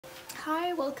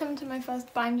Hi, welcome to my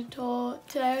first binder tour.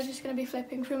 Today I'm just going to be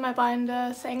flipping through my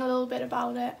binder, saying a little bit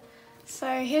about it. So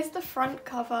here's the front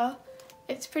cover.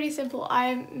 It's pretty simple.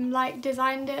 I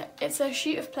designed it. It's a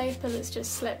sheet of paper that's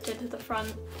just slipped into the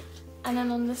front. And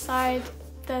then on the side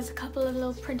there's a couple of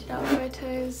little printed out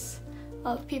photos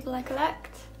of people I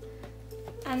collect.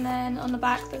 And then on the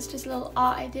back there's just a little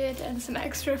art I did and some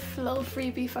extra little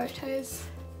freebie photos.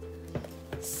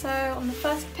 So on the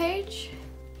first page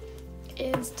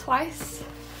is Twice,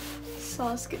 so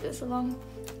I'll skip this along.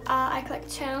 I collect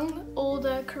Cheong, all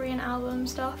the Korean album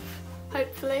stuff,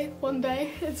 hopefully one day.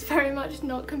 It's very much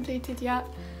not completed yet.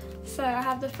 So I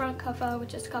have the front cover with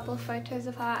just a couple of photos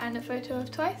of her and a photo of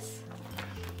Twice.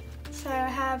 So I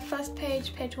have first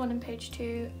page, page 1 and page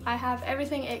 2. I have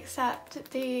everything except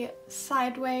the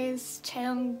sideways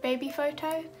Cheong baby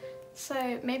photo.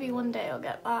 So maybe one day I'll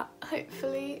get that,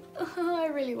 hopefully. I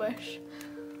really wish.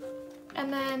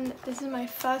 And then this is my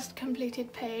first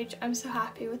completed page. I'm so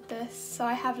happy with this. So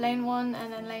I have lane 1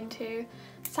 and then lane 2.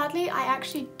 Sadly, I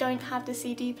actually don't have the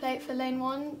CD plate for lane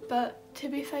 1, but to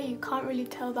be fair, you can't really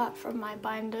tell that from my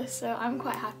binder, so I'm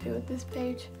quite happy with this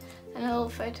page. And a little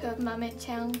photo of Mermaid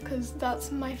Cheong, because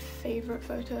that's my favourite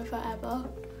photo of her ever.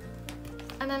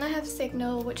 And then I have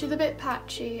Signal, which is a bit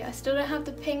patchy. I still don't have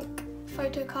the pink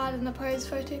photo card and the pose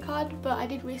photo card, but I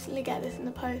did recently get this in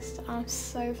the post and I'm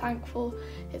so thankful.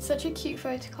 It's such a cute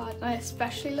photo card and I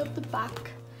especially love the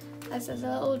back, as there's a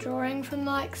little drawing from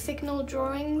Signal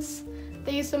drawings.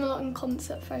 They use them a lot in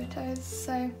concert photos,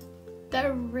 so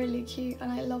they're really cute and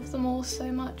I love them all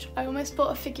so much. I almost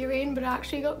bought a figurine but it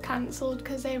actually got cancelled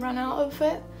because they ran out of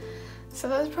it, so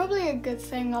that's probably a good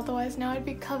thing, otherwise now I'd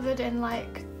be covered in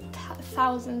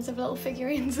thousands of little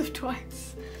figurines of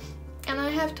Twice. And I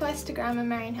have Twice-to-gram and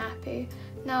Merry and Happy.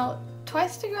 Now,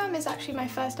 Twice-to-gram is actually my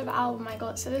first ever album I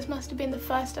got, so this must have been the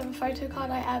first ever photo card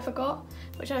I ever got,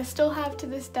 which I still have to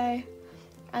this day.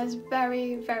 And it's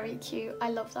very, very cute.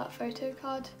 I love that photo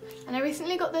card. And I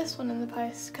recently got this one in the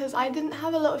post because I didn't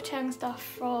have a lot of Cheong stuff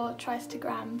for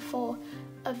Twice-to-gram for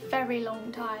a very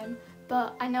long time.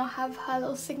 But I now have her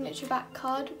little signature back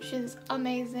card, which is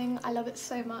amazing. I love it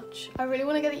so much. I really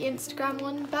want to get the Instagram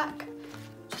one back,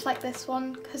 just like this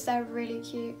one, because they're really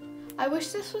cute. I wish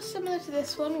this was similar to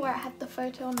this one where it had the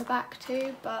photo on the back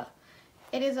too, but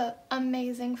it is an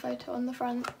amazing photo on the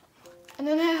front. And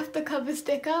then I have the cover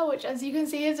sticker, which as you can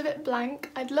see is a bit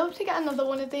blank. I'd love to get another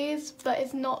one of these, but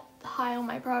it's not high on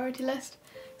my priority list.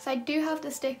 So I do have the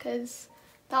stickers.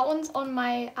 That one's on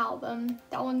my album,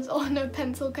 that one's on a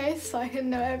pencil case so I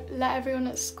can let everyone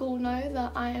at school know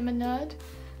that I am a nerd.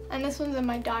 And this one's in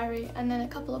my diary, and then a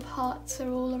couple of hearts are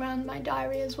all around my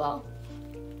diary as well.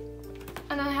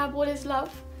 And I have What Is Love.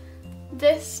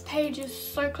 This page is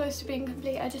so close to being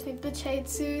complete. I just need the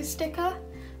Chaesu sticker,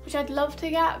 which I'd love to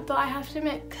get, but I have to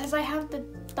admit, because I have the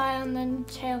Diane and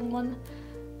Cheong one,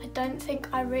 I don't think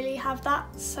I really have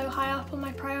that so high up on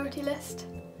my priority list.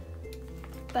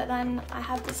 But then I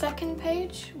have the second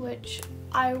page, which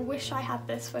I wish I had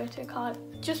this photo card,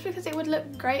 just because it would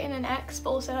look great in an X, but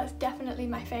also that's definitely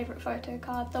my favourite photo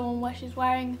card, the one where she's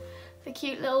wearing the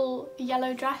cute little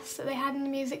yellow dress that they had in the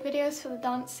music videos for the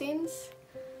dance scenes.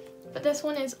 But this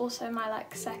one is also my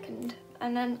second.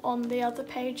 And then on the other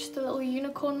page, the little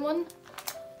unicorn one,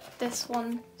 this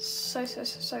one, so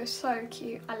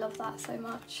cute. I love that so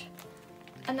much.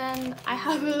 And then I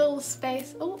have a little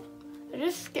space, oh, I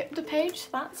just skipped a page,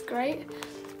 that's great.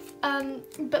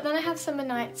 But then I have Summer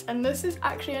Nights, and this is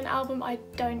actually an album I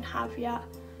don't have yet,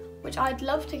 which I'd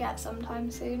love to get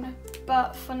sometime soon.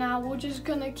 But for now, we're just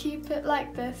gonna keep it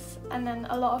like this, and then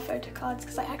a lot of photo cards,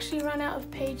 because I actually ran out of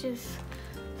pages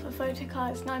for photo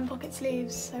cards, 9 pocket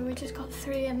sleeves, so we just got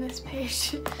 3 in this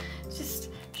page. Just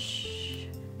shh,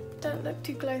 don't look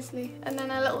too closely. And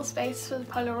then a little space for the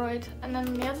Polaroid. And then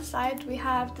on the other side, we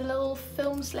have the little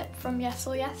film slip from Yes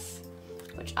or Yes,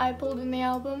 which I pulled in the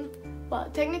album. Well,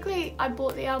 technically I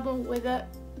bought the album with it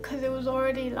because it was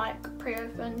already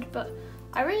pre-opened, but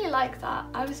I really like that.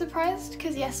 I was surprised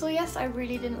because Yes or Yes I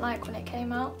really didn't like when it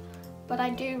came out, but I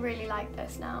do really like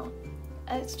this now.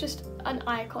 It's just an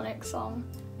iconic song.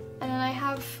 And then I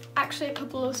have actually a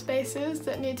couple of spaces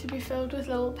that need to be filled with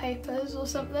little papers or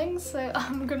something, so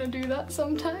I'm gonna do that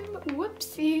sometime.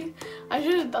 Whoopsie, I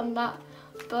should have done that,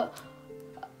 but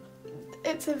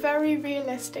it's a very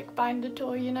realistic binder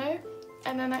tour, you know?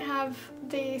 And then I have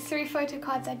the 3 photo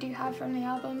cards I do have from the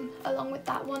album, along with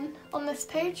that one on this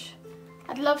page.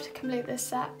 I'd love to complete this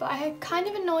set, but I'm kind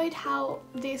of annoyed how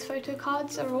these photo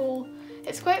cards are all...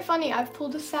 It's quite funny, I've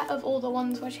pulled a set of all the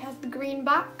ones where she has the green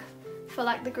back for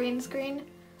the green screen,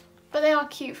 but they are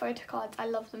cute photo cards, I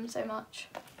love them so much.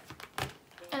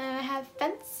 And then I have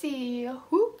Fancy,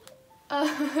 whoop.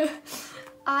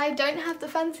 I don't have the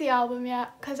fancy album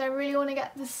yet because I really want to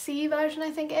get the C version,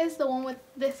 I think it is, the one with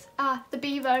this, the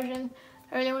B version.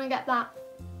 I really want to get that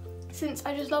since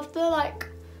I just love the like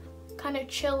kind of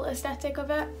chill aesthetic of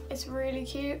it. It's really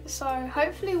cute, so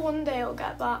hopefully one day I'll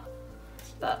get that.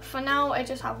 But for now I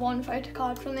just have one photo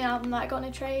card from the album that I got in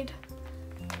a trade.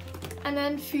 And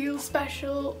then Feel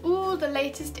Special, ooh, the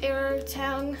latest Eero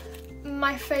Tang.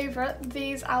 My favourite,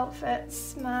 these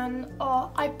outfits, man. Oh,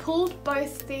 I pulled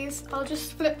both these. I'll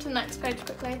just flip to the next page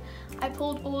quickly. I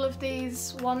pulled all of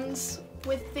these ones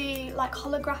with the like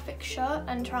holographic shirt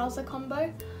and trouser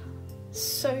combo.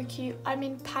 So cute. I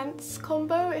mean pants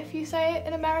combo if you say it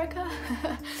in America.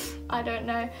 I don't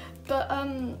know, but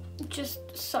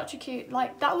just such a cute,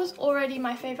 like that was already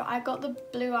my favourite. I got the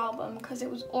blue album because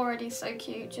it was already so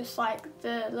cute, just like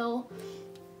the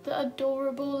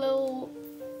adorable little,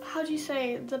 how do you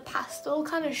say, the pastel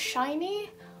kind of shiny,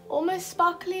 almost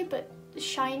sparkly but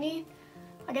shiny.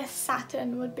 I guess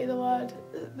satin would be the word.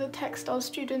 The textile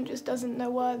student just doesn't know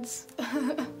words.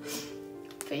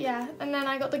 But yeah, and then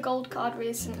I got the gold card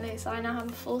recently, so I now have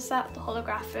a full set, the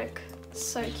holographic,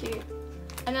 so cute.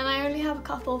 And then I only have a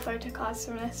couple photo cards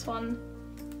from this one,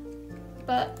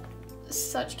 but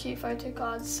such cute photo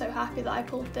cards, so happy that I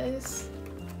pulled those.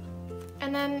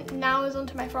 And then now is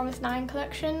onto my Promise 9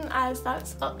 collection, as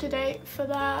that's up to date for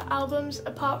their albums,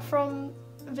 apart from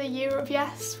the Year of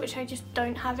Yes, which I just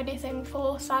don't have anything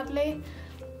for, sadly.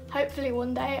 Hopefully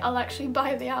one day I'll actually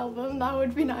buy the album, that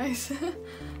would be nice.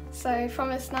 So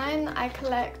Promise 9, I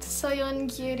collect Soyeon,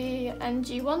 Gyuri and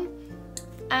G1.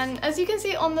 And as you can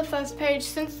see on the first page,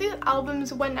 since the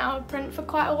albums went out of print for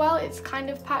quite a while, it's kind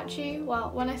of patchy. Well,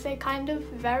 when I say kind of,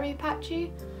 very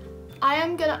patchy. I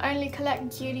am gonna only collect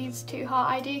Gyuri's 2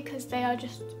 Heart ID because they are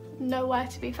just nowhere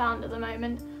to be found at the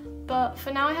moment. But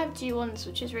for now I have G1's,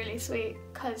 which is really sweet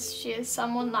because she is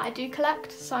someone that I do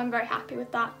collect, so I'm very happy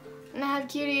with that. And I have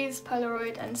Gyuri's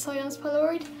Polaroid and Soyeon's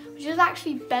Polaroid, which is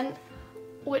actually bent,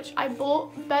 which I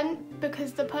bought bent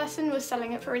because the person was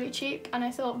selling it for really cheap and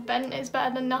I thought bent is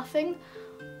better than nothing,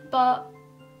 but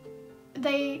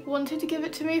they wanted to give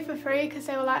it to me for free because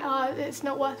they were like, oh, it's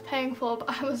not worth paying for,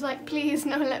 but I was like, please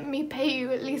no, let me pay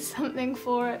you at least something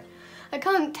for it. I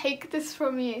can't take this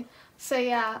from you. So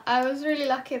yeah, I was really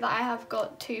lucky that I have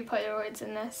got 2 Polaroids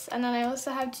in this, and then I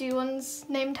also have G1's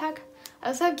name tag. I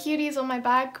also have Cuties on my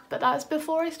bag, but that was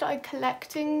before I started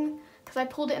collecting because I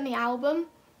pulled it in the album.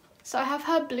 So I have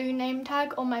her blue name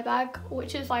tag on my bag,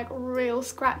 which is like real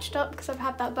scratched up because I've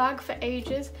had that bag for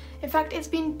ages. In fact, it's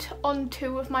been on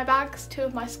 2 of my bags, 2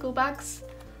 of my school bags.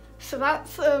 So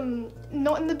that's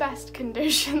not in the best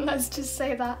condition, let's just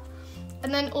say that.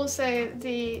 And then also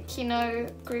the Kino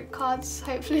group cards.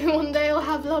 Hopefully one day I'll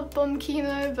have Love Bomb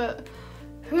Kino, but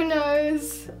who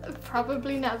knows,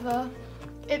 probably never.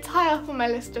 It's high up on my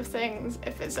list of things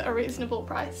if it's at a reasonable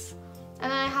price.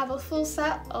 And I have a full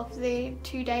set of the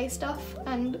 2-day stuff,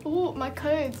 and oh, my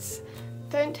codes.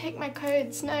 Don't take my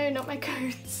codes, no, not my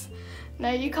codes. No,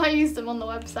 you can't use them on the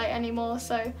website anymore,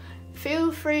 so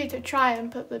feel free to try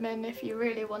and put them in if you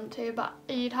really want to, but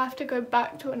you'd have to go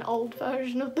back to an old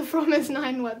version of the Promise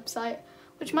 9 website,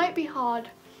 which might be hard.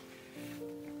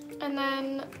 And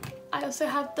then I also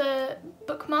have the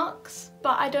bookmarks,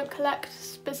 but I don't collect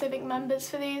specific members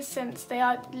for these since they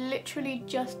are literally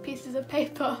just pieces of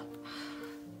paper.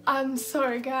 I'm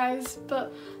sorry guys,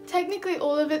 but technically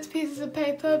all of it's pieces of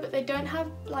paper, but they don't have,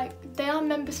 like, they are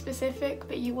member specific,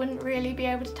 but you wouldn't really be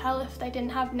able to tell if they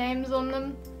didn't have names on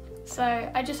them.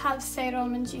 So I just have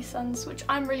Seirom and Jisun's, which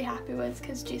I'm really happy with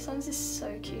because Jisun's is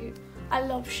so cute. I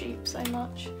love sheep so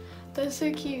much. They're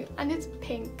so cute, and it's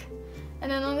pink. And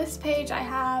then on this page I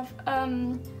have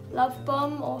Love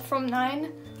Bomb, or From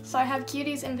 9. So I have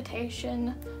Gyuri's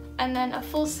Invitation, and then a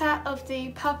full set of the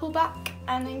purple back,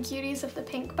 and then Gyuri's of the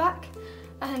pink back,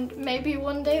 and maybe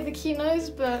one day the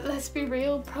Kinos, but let's be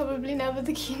real, probably never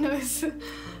the Kinos.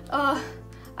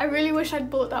 I really wish I'd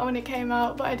bought that when it came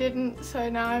out, but I didn't, so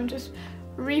now I'm just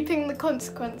reaping the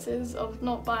consequences of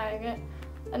not buying it.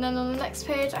 And then on the next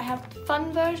page I have the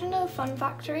fun version of Fun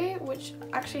Factory, which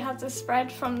actually has a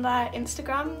spread from their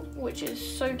Instagram, which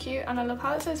is so cute, and I love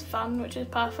how it says fun, which is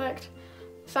perfect.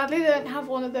 Sadly they don't have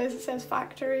one of those that says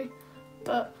factory,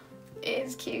 but it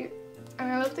is cute.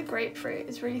 And I love the grapefruit,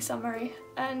 it's really summery.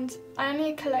 And I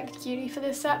only collect Gyuri for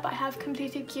this set, but I have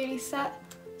completed Gyuri's set,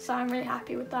 so I'm really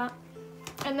happy with that.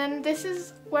 And then this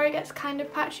is where it gets kind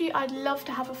of patchy. I'd love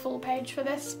to have a full page for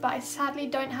this, but I sadly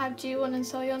don't have G1 and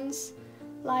Soyeon's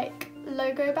like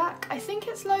logo back. I think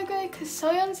it's logo because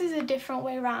Soyeon's is a different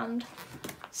way around.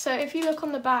 So if you look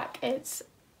on the back, it's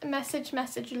message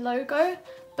logo,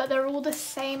 but they're all the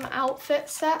same outfit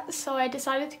set, so I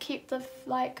decided to keep the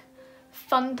like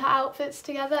Fanta outfits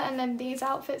together and then these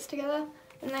outfits together,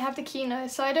 and they have the kimono,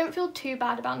 so I don't feel too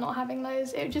bad about not having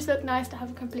those. It would just look nice to have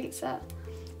a complete set.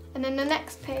 And then the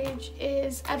next page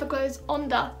is Everglow's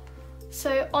Onda.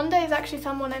 So Onda is actually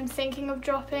someone I'm thinking of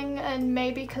dropping and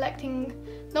maybe collecting,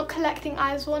 not collecting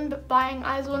IZ*ONE, but buying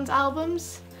IZ*ONE's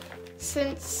albums.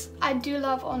 Since I do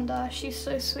love Onda, she's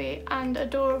so sweet and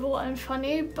adorable and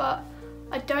funny, but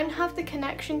I don't have the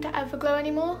connection to Everglow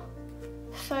anymore.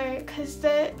 So, because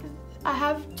I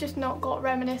have just not got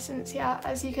Reminiscence yet.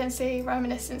 As you can see,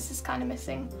 Reminiscence is kind of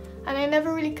missing. And I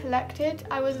never really collected.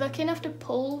 I was lucky enough to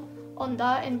pull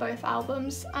Onda in both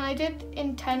albums, and I did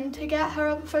intend to get her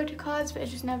other photo cards, but it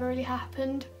just never really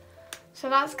happened. So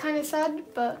that's kind of sad,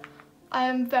 but I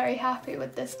am very happy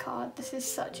with this card. This is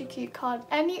such a cute card.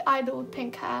 Any idol with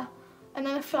pink hair. And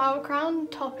then a flower crown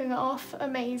topping it off.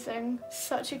 Amazing.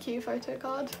 Such a cute photo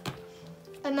card.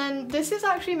 And then this is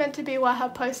actually meant to be one of her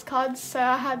postcards. So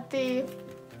I had the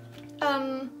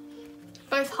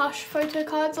both Hush photo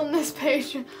cards on this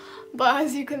page. But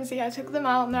as you can see, I took them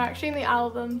out and they're actually in the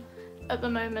album at the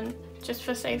moment, just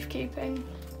for safekeeping.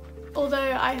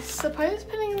 Although I suppose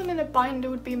putting them in a binder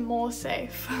would be more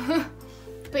safe.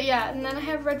 But yeah, and then I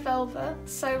have Red Velvet.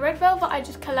 So Red Velvet, I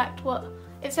just collect what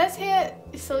it says here,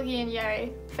 Seulgi and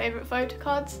Yeri favourite photo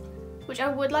cards, which I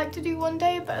would like to do one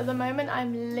day, but at the moment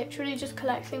I'm literally just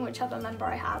collecting whichever member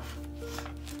I have.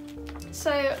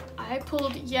 So I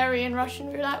pulled Yeri and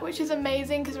Russian Roulette, which is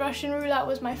amazing because Russian Roulette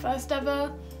was my first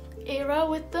ever era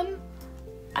with them,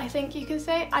 I think you could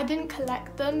say. I didn't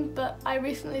collect them, but I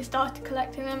recently started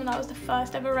collecting them, and that was the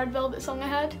first ever Red Velvet song I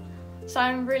had. So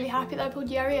I'm really happy that I pulled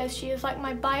Yeri, as she is like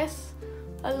my bias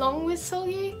along with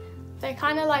Seulgi. They're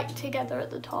kind of like together at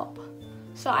the top.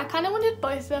 So I kind of wanted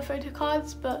both their photo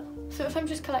cards, but since I'm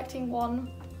just collecting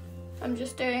one, I'm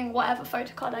just doing whatever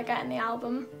photo card I get in the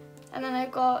album. And then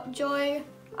I've got Joy,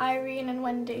 Irene and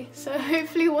Wendy. So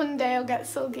hopefully one day I'll get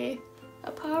Seulgi.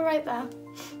 I'll put her right there.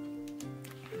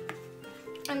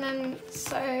 And then,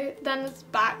 then there's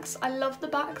backs. I love the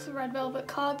backs of Red Velvet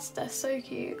cards. They're so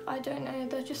cute. I don't know,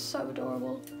 they're just so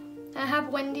adorable. And I have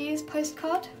Wendy's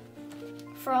postcard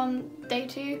from day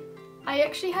 2. I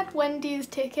actually had Wendy's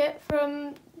ticket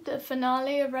from the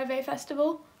finale of Reve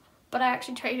Festival, but I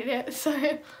actually traded it, so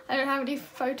I don't have any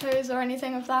photos or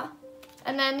anything of that.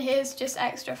 And then here's just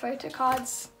extra photo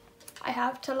cards I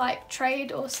have to like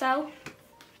trade or sell.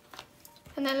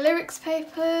 And then lyrics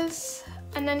papers.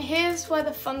 And then here's where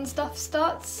the fun stuff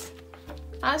starts.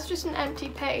 That's just an empty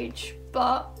page,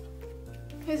 but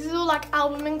this is all like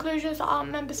album inclusions that aren't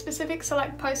member specific, so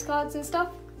like postcards and stuff.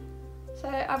 So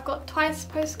I've got Twice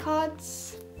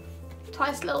postcards,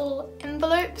 Twice little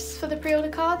envelopes for the pre-order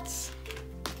cards,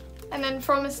 and then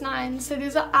Promise 9. So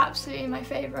these are absolutely my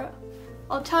favourite.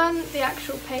 I'll turn the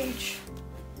actual page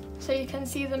so you can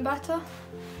see them better.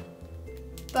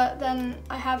 But then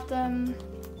I have them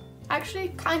actually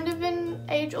kind of in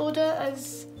age order,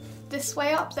 as this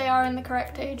way up they are in the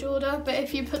correct age order, but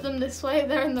if you put them this way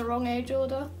they're in the wrong age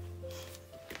order.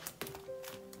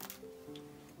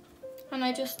 And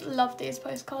I just love these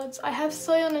postcards. I have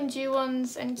Soyeon and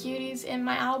Ji-won's and Cuties in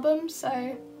my album,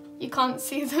 so you can't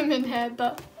see them in here,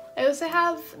 but I also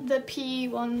have the PE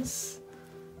ones,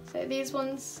 so these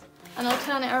ones, and I'll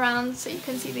turn it around so you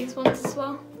can see these ones as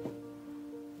well.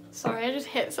 Sorry, I just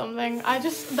hit something.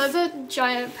 There's a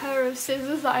giant pair of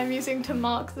scissors that I'm using to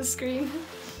mark the screen.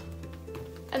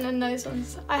 And then those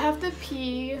ones. I have the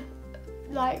PE,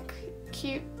 like,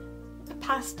 cute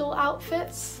pastel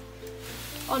outfits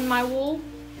on my wall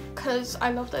because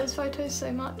I love those photos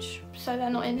so much, so they're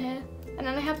not in here. And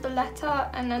then I have the letter,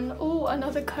 and then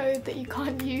another code that you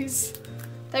can't use.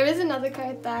 There is another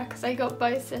code there because I got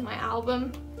both in my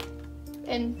album,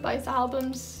 in both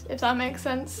albums, if that makes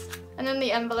sense. And then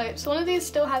the envelopes. One of these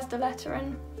still has the letter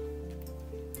in.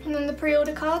 And then the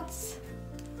pre-order cards.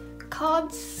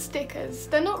 Cards, stickers.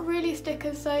 They're not really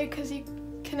stickers though, because you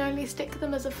can only stick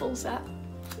them as a full set.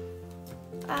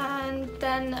 And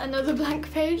then another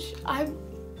blank page. I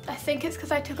think it's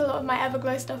because I took a lot of my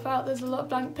Everglow stuff out. There's a lot of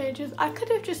blank pages. I could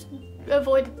have just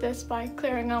avoided this by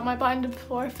clearing out my binder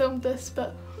before I filmed this,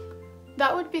 but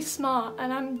that would be smart,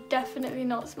 and I'm definitely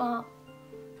not smart.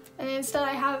 And instead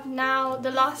I have now,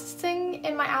 the last thing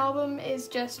in my album is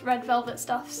just Red Velvet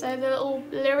stuff. So the little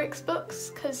lyrics books,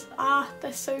 because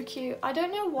they're so cute. I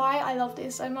don't know why I love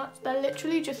these so much. They're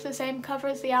literally just the same cover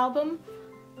as the album,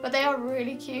 but they are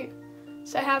really cute.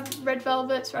 So I have Red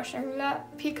Velvet's Russian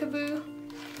Roulette, Peekaboo,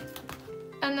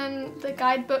 and then the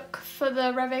guidebook for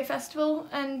the Reve Festival.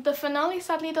 And the finale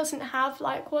sadly doesn't have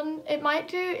like one. It might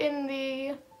do in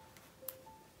the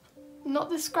not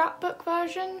the scrapbook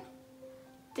version,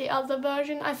 the other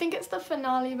version. I think it's the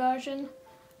finale version,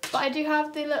 but I do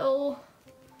have the little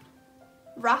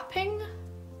wrapping,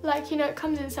 like, you know, it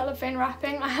comes in cellophane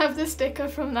wrapping. I have the sticker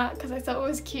from that because I thought it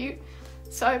was cute,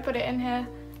 so I put it in here.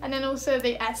 And then also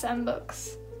the SM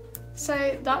books.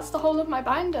 So that's the whole of my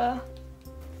binder.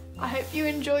 I hope you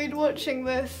enjoyed watching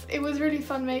this. It was really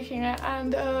fun making it,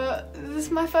 and this is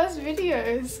my first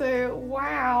video, so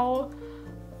wow.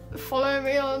 Follow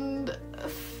me on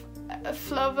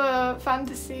Flover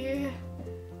Fantasy,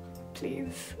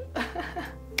 please.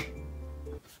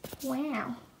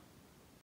 Wow.